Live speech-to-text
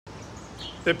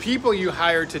The people you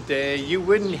hire today, you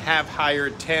wouldn't have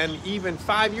hired 10, even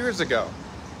 5 years ago.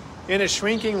 In a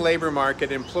shrinking labor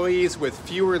market, employees with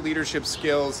fewer leadership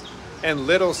skills and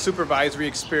little supervisory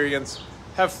experience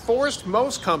have forced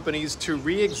most companies to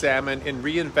re-examine and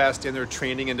reinvest in their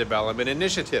training and development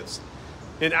initiatives.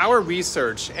 In our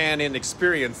research and in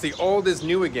experience, the old is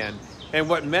new again, and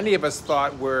what many of us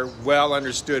thought were well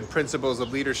understood principles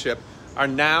of leadership are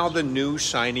now the new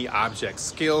shiny objects.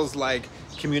 Skills like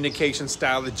communication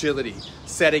style agility,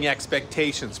 setting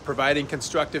expectations, providing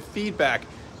constructive feedback,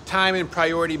 time and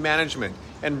priority management,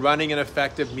 and running an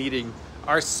effective meeting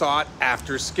are sought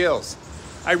after skills.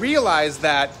 I realize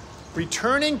that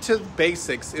returning to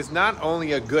basics is not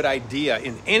only a good idea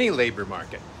in any labor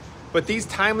market, but these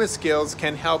timeless skills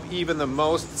can help even the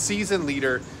most seasoned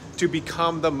leader to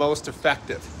become the most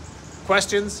effective.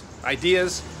 Questions,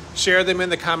 ideas, share them in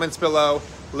the comments below.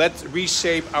 Let's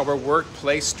reshape our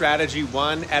workplace strategy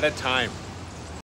one at a time.